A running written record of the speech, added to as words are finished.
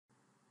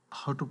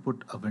how to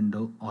put a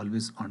window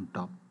always on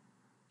top.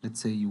 Let's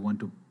say you want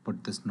to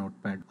put this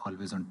notepad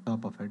always on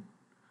top of it,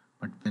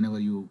 but whenever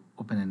you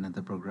open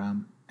another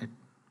program, it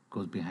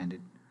goes behind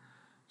it.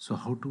 So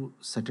how to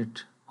set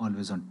it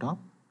always on top?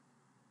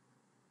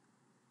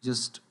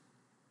 Just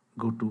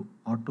go to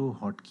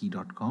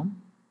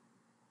autohotkey.com.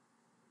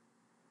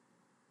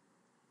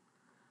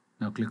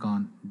 Now click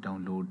on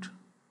download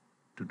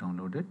to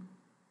download it.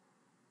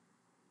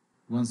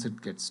 Once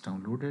it gets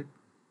downloaded,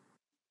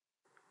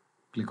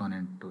 click on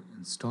it to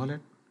install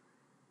it.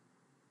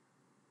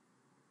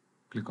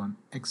 Click on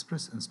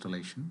Express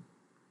installation.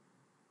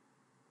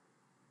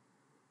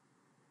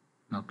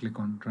 Now click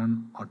on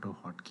Run Auto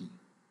Hotkey.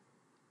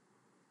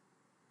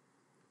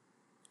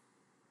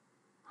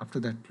 After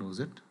that, close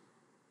it.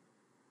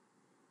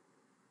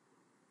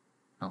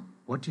 Now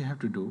what you have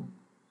to do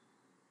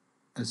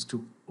is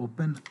to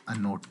open a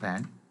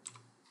notepad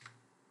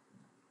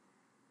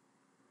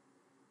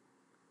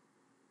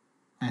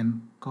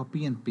and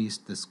copy and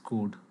paste this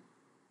code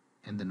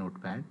in the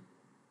notepad.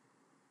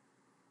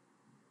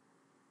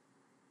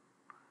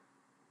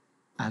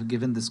 I have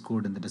given this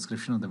code in the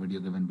description of the video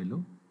given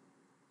below.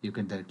 You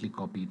can directly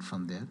copy it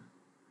from there.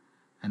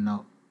 And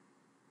now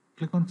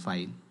click on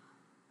File,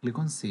 click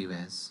on Save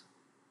As,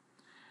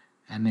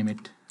 and name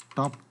it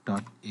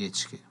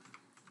top.ahk.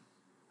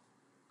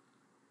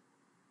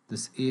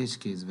 This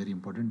ahk is very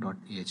important,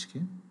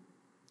 .ahk.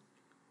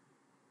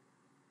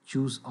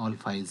 Choose all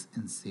files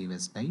in Save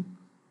As type.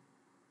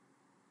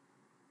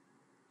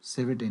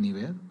 Save it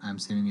anywhere. I am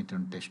saving it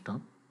on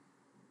desktop.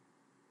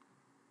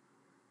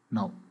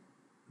 Now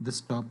this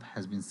top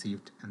has been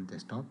saved in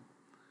desktop.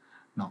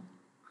 Now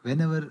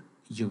whenever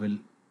you will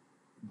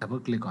double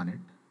click on it,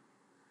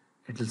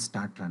 it will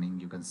start running.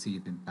 You can see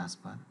it in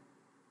taskbar.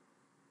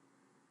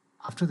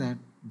 After that,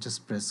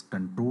 just press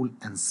Ctrl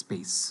and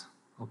space.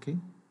 Okay,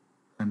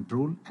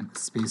 Ctrl and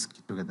space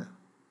together,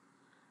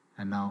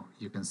 and now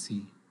you can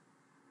see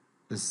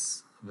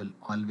this will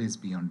always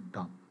be on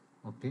top.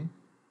 Okay,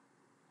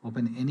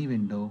 open any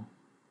window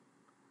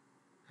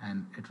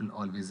and it will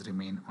always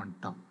remain on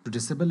top. To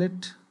disable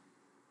it,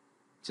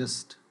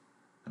 just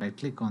right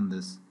click on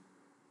this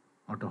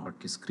auto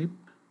hotkey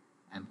script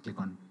and click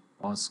on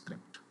pause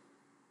script.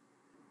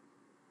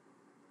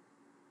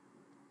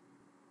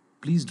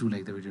 Please do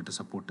like the video to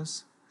support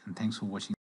us, and thanks for watching.